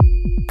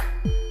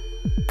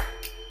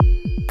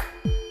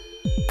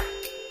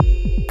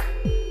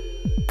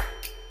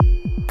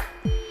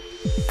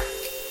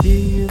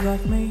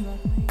like me?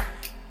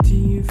 Do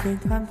you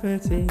think I'm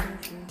pretty?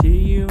 Do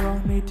you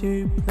want me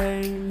to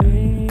play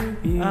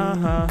with you?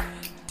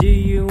 Do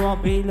you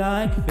want me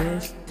like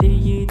this? Do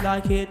you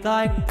like it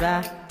like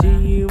that? Do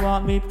you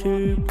want me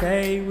to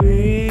play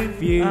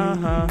with you?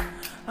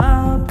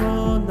 Up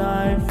all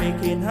night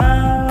thinking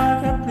how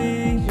I can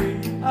please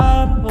you.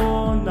 Up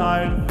all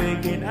night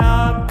thinking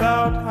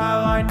about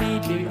how I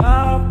need you.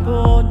 Up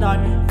all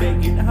night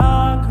thinking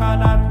how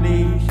can I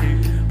please you?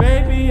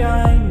 Baby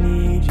I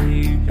need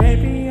you,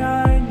 baby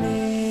I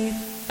need.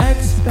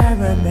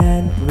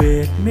 Experiment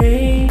with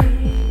me.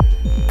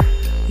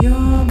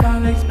 You're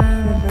my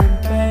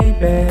experiment,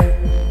 baby.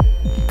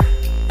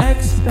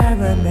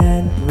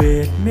 Experiment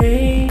with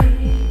me.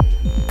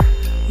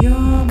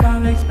 You're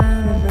my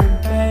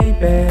experiment,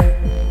 baby.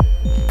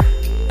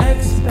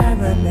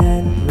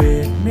 Experiment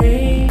with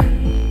me.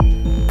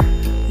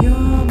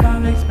 You're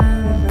my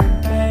experiment,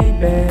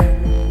 baby.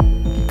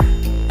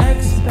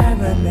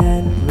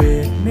 Experiment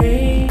with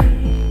me.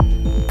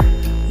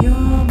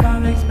 You're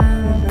my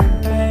experiment,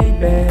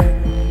 baby.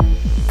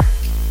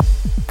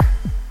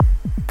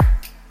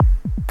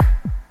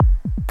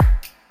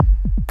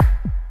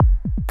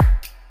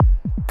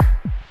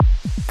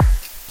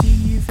 Do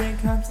you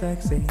think I'm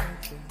sexy?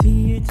 Do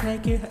you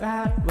take it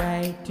that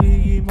way? Do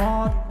you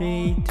want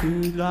me to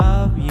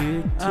love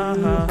you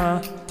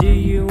too? Do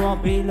you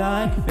want me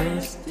like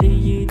this? Do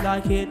you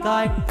like it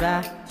like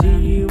that? Do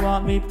you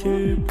want me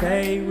to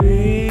play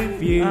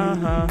with you?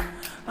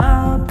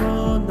 Up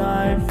all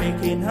night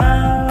thinking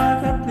how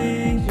I can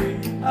please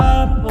you.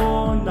 Up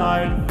all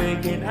night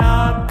thinking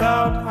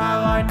about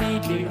how I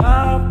need you.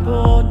 Up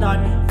all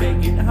night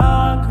thinking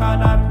how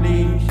can I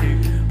please you?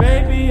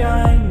 Baby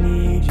I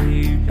need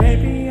you,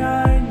 baby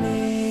I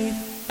need.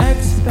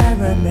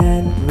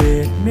 Experiment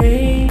with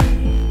me.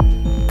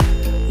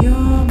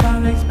 You're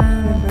my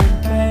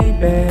experiment,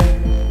 baby.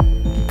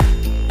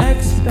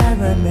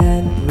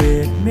 Experiment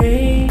with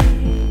me.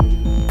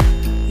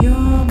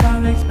 You're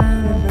my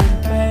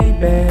experiment,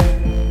 baby.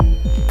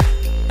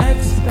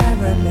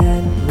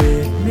 Experiment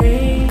with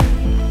me.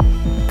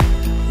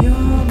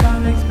 You're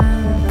my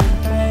experiment,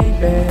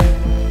 baby.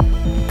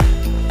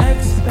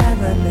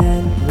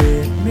 Experiment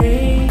with me.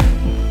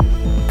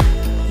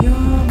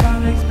 You're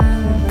my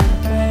experiment,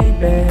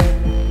 baby.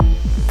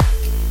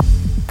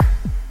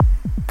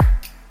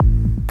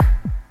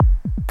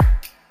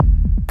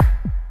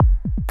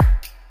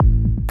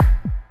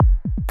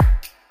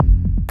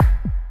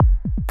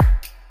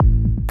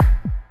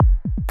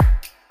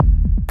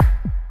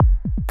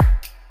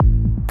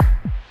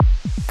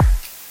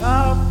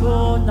 Up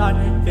all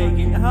night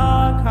thinking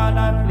how can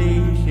I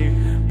please you?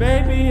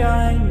 Baby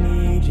I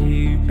need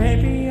you,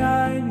 baby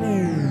I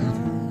need.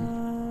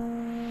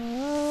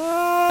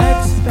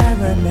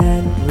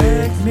 Experiment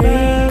with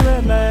me.